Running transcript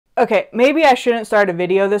Okay, maybe I shouldn't start a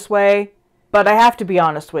video this way, but I have to be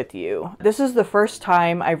honest with you. This is the first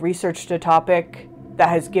time I've researched a topic that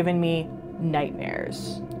has given me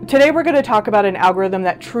nightmares. Today we're going to talk about an algorithm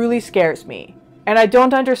that truly scares me, and I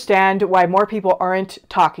don't understand why more people aren't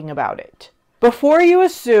talking about it. Before you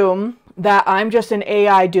assume that I'm just an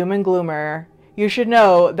AI doom and gloomer, you should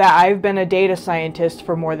know that I've been a data scientist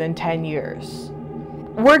for more than 10 years.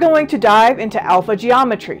 We're going to dive into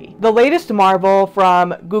AlphaGeometry, the latest marvel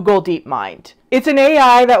from Google DeepMind. It's an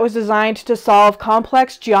AI that was designed to solve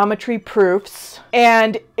complex geometry proofs,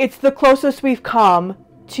 and it's the closest we've come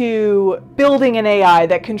to building an AI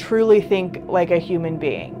that can truly think like a human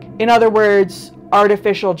being. In other words,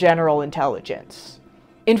 artificial general intelligence.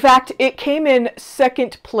 In fact, it came in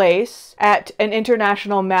second place at an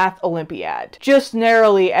international math Olympiad, just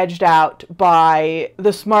narrowly edged out by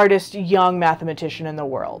the smartest young mathematician in the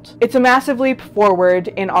world. It's a massive leap forward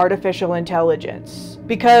in artificial intelligence,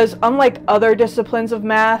 because unlike other disciplines of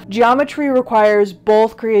math, geometry requires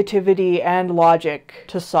both creativity and logic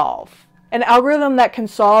to solve. An algorithm that can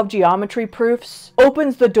solve geometry proofs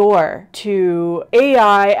opens the door to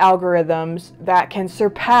AI algorithms that can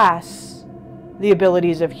surpass the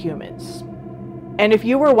abilities of humans. And if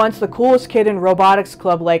you were once the coolest kid in robotics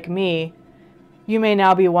club like me, you may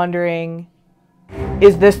now be wondering,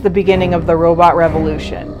 is this the beginning of the robot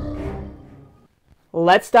revolution?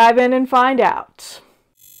 Let's dive in and find out.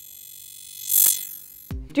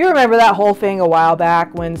 Do you remember that whole thing a while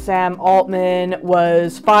back when Sam Altman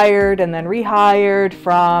was fired and then rehired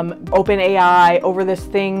from OpenAI over this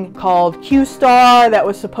thing called Q-Star that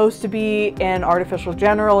was supposed to be an artificial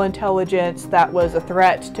general intelligence that was a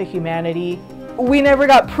threat to humanity? We never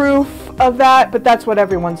got proof of that, but that's what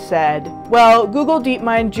everyone said. Well, Google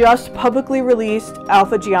DeepMind just publicly released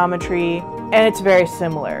AlphaGeometry, and it's very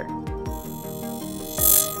similar.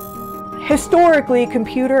 Historically,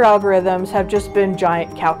 computer algorithms have just been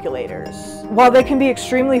giant calculators. While they can be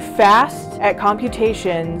extremely fast at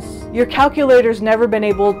computations, your calculator's never been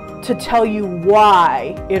able to tell you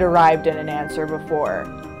why it arrived at an answer before.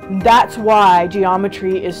 That's why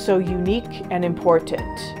geometry is so unique and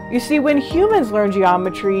important. You see, when humans learn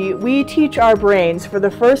geometry, we teach our brains for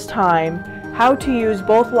the first time how to use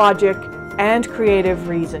both logic and creative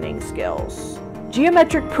reasoning skills.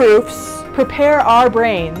 Geometric proofs prepare our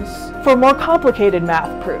brains for more complicated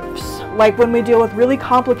math proofs, like when we deal with really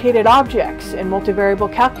complicated objects in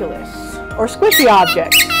multivariable calculus, or squishy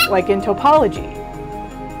objects, like in topology.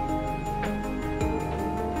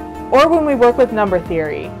 Or when we work with number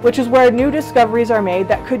theory, which is where new discoveries are made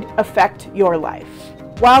that could affect your life.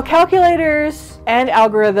 While calculators and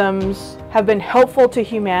algorithms have been helpful to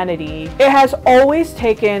humanity, it has always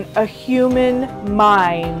taken a human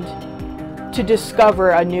mind to discover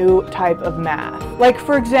a new type of math. Like,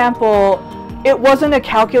 for example, it wasn't a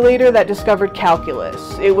calculator that discovered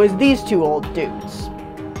calculus. It was these two old dudes.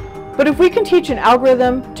 But if we can teach an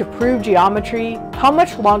algorithm to prove geometry, how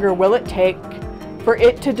much longer will it take for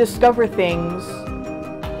it to discover things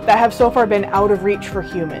that have so far been out of reach for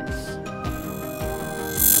humans?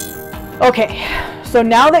 Okay, so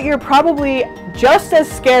now that you're probably just as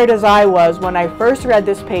scared as I was when I first read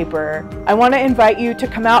this paper, I want to invite you to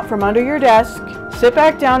come out from under your desk, sit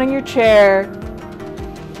back down in your chair,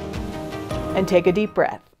 and take a deep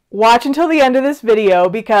breath. Watch until the end of this video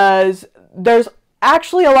because there's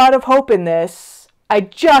actually a lot of hope in this. I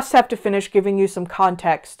just have to finish giving you some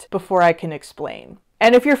context before I can explain.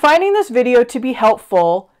 And if you're finding this video to be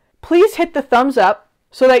helpful, please hit the thumbs up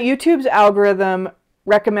so that YouTube's algorithm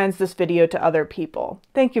recommends this video to other people.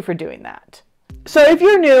 Thank you for doing that. So if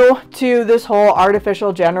you're new to this whole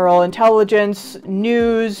artificial general intelligence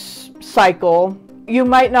news cycle, you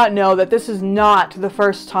might not know that this is not the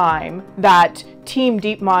first time that Team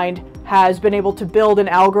DeepMind has been able to build an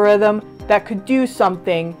algorithm that could do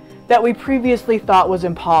something that we previously thought was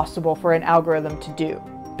impossible for an algorithm to do.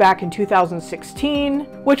 Back in 2016,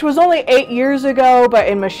 which was only 8 years ago, but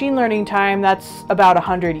in machine learning time, that's about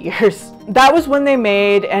 100 years. That was when they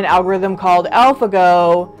made an algorithm called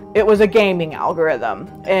AlphaGo. It was a gaming algorithm,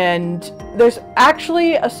 and there's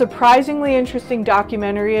actually a surprisingly interesting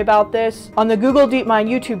documentary about this on the Google DeepMind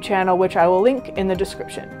YouTube channel, which I will link in the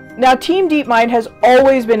description. Now, Team DeepMind has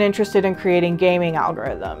always been interested in creating gaming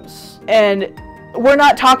algorithms, and we're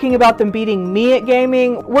not talking about them beating me at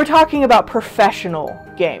gaming, we're talking about professional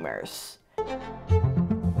gamers.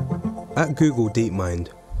 At Google DeepMind,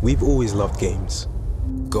 we've always loved games.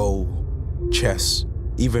 Go, chess,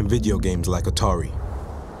 even video games like Atari.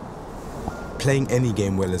 Playing any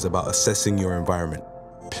game well is about assessing your environment,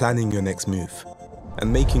 planning your next move,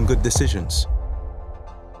 and making good decisions.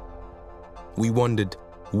 We wondered,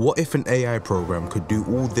 What if an AI program could do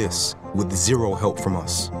all this with zero help from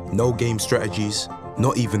us? No game strategies,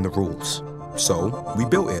 not even the rules. So, we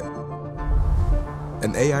built it.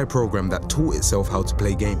 An AI program that taught itself how to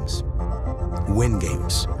play games, win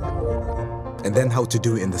games, and then how to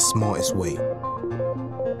do it in the smartest way.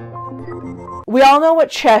 We all know what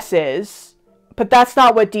chess is, but that's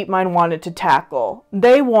not what DeepMind wanted to tackle.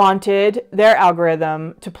 They wanted their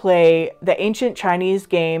algorithm to play the ancient Chinese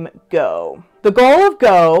game Go. The goal of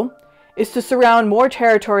Go is to surround more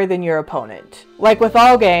territory than your opponent. Like with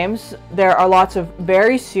all games, there are lots of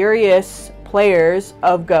very serious players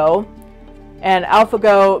of Go, and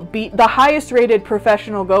AlphaGo beat the highest rated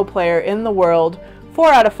professional Go player in the world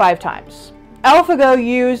 4 out of 5 times. AlphaGo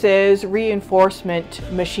uses reinforcement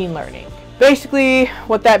machine learning. Basically,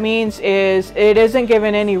 what that means is it isn't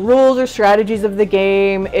given any rules or strategies of the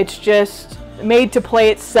game. It's just made to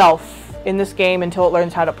play itself in this game until it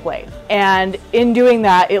learns how to play. And in doing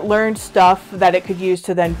that, it learned stuff that it could use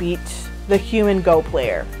to then beat the human Go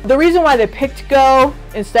player. The reason why they picked Go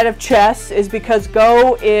instead of chess is because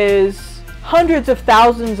Go is hundreds of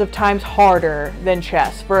thousands of times harder than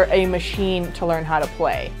chess for a machine to learn how to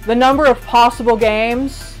play. The number of possible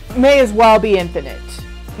games may as well be infinite.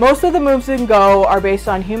 Most of the moves in Go are based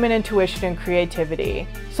on human intuition and creativity,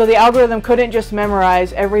 so the algorithm couldn't just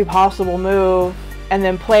memorize every possible move and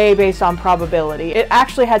then play based on probability. It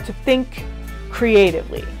actually had to think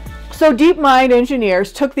creatively. So DeepMind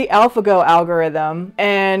engineers took the AlphaGo algorithm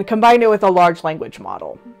and combined it with a large language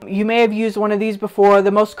model. You may have used one of these before. The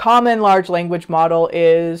most common large language model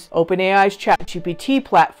is OpenAI's ChatGPT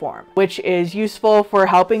platform, which is useful for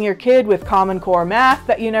helping your kid with Common Core math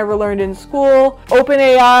that you never learned in school.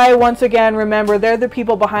 OpenAI, once again, remember, they're the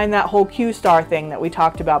people behind that whole Q-star thing that we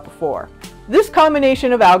talked about before. This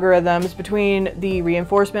combination of algorithms between the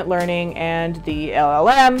reinforcement learning and the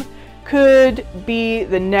LLM could be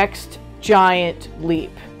the next giant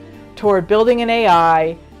leap toward building an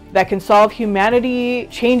AI that can solve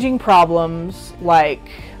humanity-changing problems like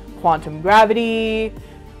quantum gravity,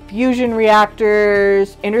 fusion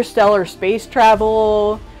reactors, interstellar space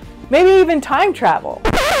travel, maybe even time travel.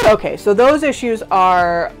 Okay, so those issues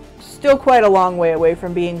are still quite a long way away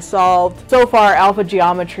from being solved. So far, alpha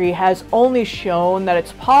geometry has only shown that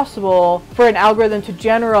it's possible for an algorithm to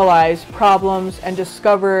generalize problems and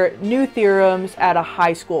discover new theorems at a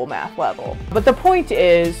high school math level. But the point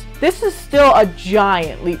is, this is still a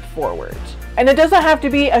giant leap forward. And it doesn't have to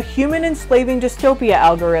be a human enslaving dystopia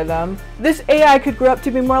algorithm. This AI could grow up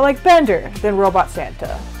to be more like Bender than Robot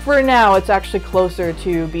Santa. For now, it's actually closer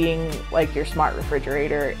to being like your smart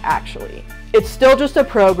refrigerator, actually. It's still just a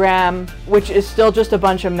program, which is still just a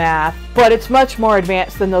bunch of math, but it's much more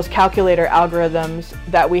advanced than those calculator algorithms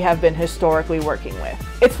that we have been historically working with.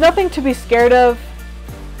 It's nothing to be scared of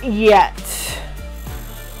yet.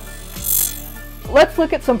 Let's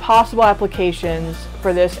look at some possible applications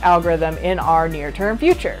for this algorithm in our near-term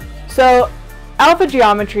future. So, alpha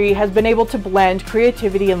geometry has been able to blend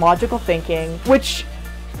creativity and logical thinking, which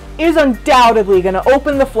is undoubtedly going to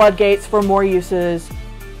open the floodgates for more uses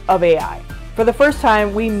of AI. For the first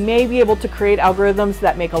time, we may be able to create algorithms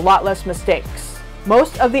that make a lot less mistakes.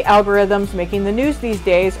 Most of the algorithms making the news these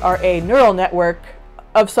days are a neural network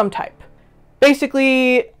of some type.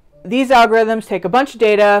 Basically, these algorithms take a bunch of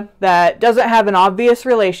data that doesn't have an obvious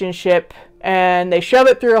relationship, and they shove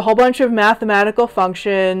it through a whole bunch of mathematical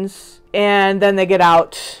functions, and then they get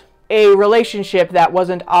out a relationship that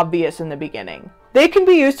wasn't obvious in the beginning. They can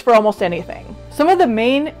be used for almost anything. Some of the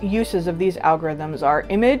main uses of these algorithms are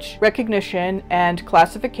image recognition and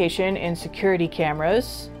classification in security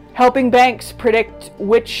cameras, helping banks predict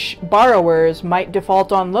which borrowers might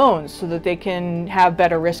default on loans so that they can have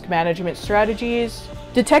better risk management strategies,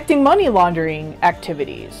 detecting money laundering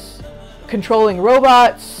activities, controlling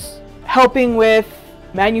robots, helping with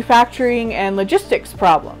manufacturing and logistics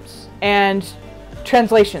problems, and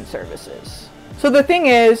translation services. So the thing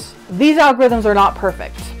is, these algorithms are not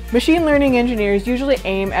perfect. Machine learning engineers usually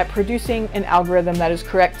aim at producing an algorithm that is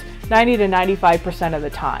correct 90 to 95% of the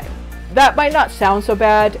time. That might not sound so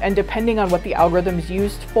bad, and depending on what the algorithm is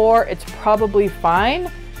used for, it's probably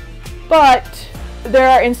fine, but there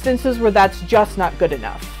are instances where that's just not good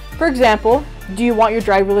enough. For example, do you want your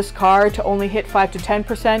driverless car to only hit 5 to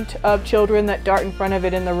 10% of children that dart in front of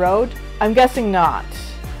it in the road? I'm guessing not.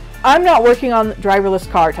 I'm not working on driverless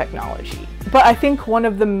car technology, but I think one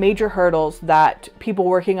of the major hurdles that people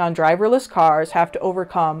working on driverless cars have to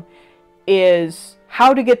overcome is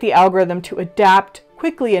how to get the algorithm to adapt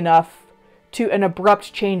quickly enough to an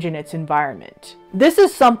abrupt change in its environment. This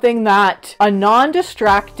is something that a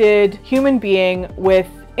non-distracted human being with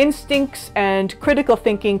instincts and critical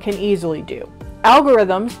thinking can easily do.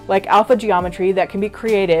 Algorithms like alpha geometry that can be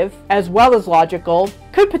creative as well as logical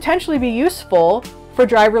could potentially be useful for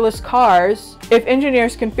driverless cars if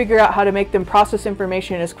engineers can figure out how to make them process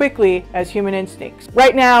information as quickly as human instincts.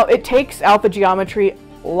 Right now, it takes alpha geometry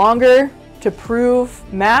longer to prove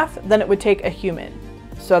math than it would take a human.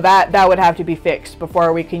 So that would have to be fixed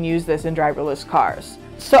before we can use this in driverless cars.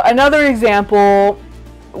 So another example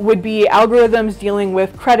would be algorithms dealing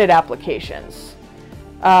with credit applications.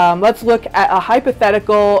 Let's look at a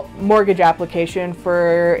hypothetical mortgage application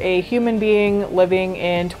for a human being living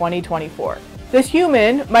in 2024. This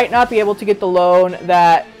human might not be able to get the loan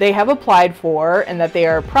that they have applied for and that they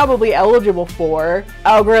are probably eligible for.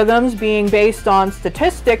 Algorithms, being based on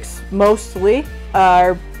statistics mostly,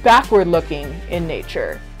 are backward-looking in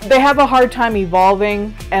nature. They have a hard time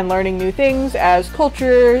evolving and learning new things as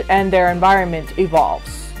culture and their environment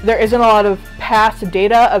evolves. There isn't a lot of past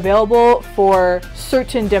data available for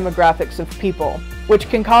certain demographics of people, which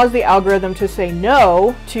can cause the algorithm to say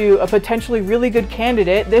no to a potentially really good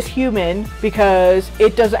candidate, this human, because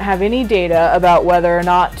it doesn't have any data about whether or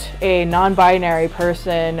not a non-binary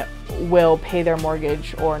person will pay their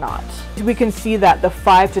mortgage or not. We can see that the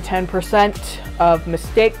 5 to 10% of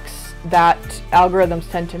mistakes that algorithms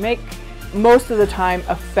tend to make most of the time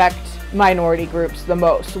affect minority groups the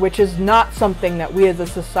most, which is not something that we as a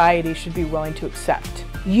society should be willing to accept.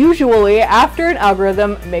 Usually, after an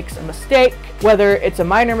algorithm makes a mistake, whether it's a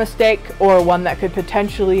minor mistake or one that could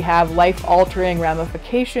potentially have life-altering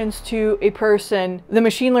ramifications to a person, the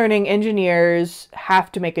machine learning engineers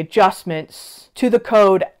have to make adjustments to the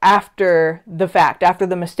code after the fact, after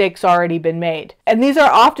the mistake's already been made. And these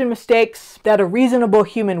are often mistakes that a reasonable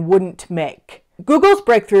human wouldn't make. Google's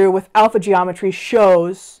breakthrough with alpha geometry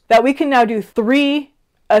shows that we can now do 3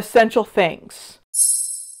 essential things.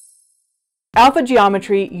 Alpha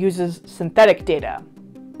geometry uses synthetic data.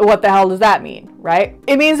 What the hell does that mean, right?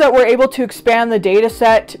 It means that we're able to expand the data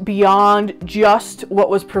set beyond just what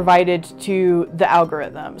was provided to the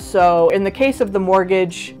algorithm. So in the case of the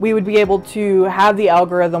mortgage, we would be able to have the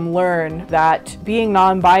algorithm learn that being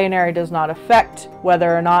non-binary does not affect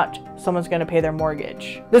whether or not someone's going to pay their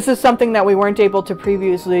mortgage. This is something that we weren't able to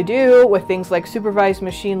previously do with things like supervised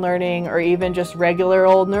machine learning or even just regular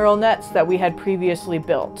old neural nets that we had previously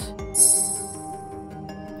built.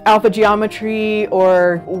 Alpha geometry,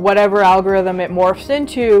 or whatever algorithm it morphs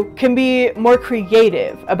into, can be more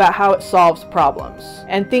creative about how it solves problems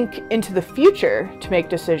and think into the future to make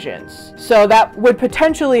decisions. So that would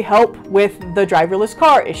potentially help with the driverless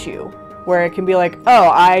car issue, where it can be like, oh,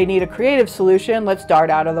 I need a creative solution, let's dart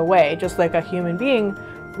out of the way, just like a human being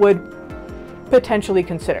would potentially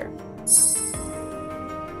consider.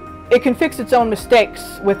 It can fix its own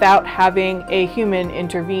mistakes without having a human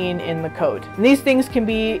intervene in the code. And these things can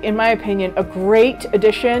be, in my opinion, a great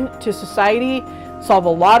addition to society, solve a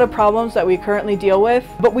lot of problems that we currently deal with,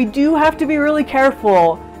 but we do have to be really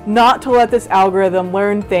careful not to let this algorithm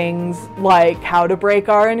learn things like how to break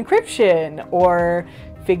our encryption, or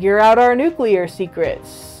figure out our nuclear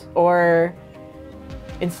secrets, or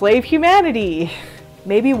enslave humanity.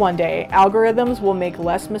 Maybe one day, algorithms will make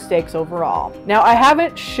less mistakes overall. Now, I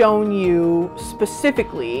haven't shown you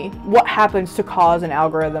specifically what happens to cause an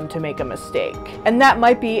algorithm to make a mistake. And that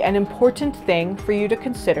might be an important thing for you to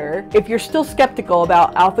consider if you're still skeptical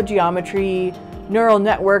about alpha geometry, neural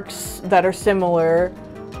networks that are similar,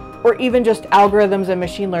 or even just algorithms and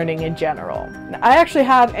machine learning in general. Now, I actually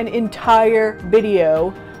have an entire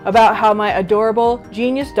video about how my adorable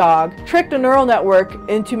genius dog tricked a neural network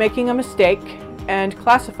into making a mistake and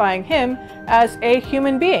classifying him as a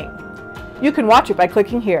human being. You can watch it by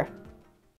clicking here.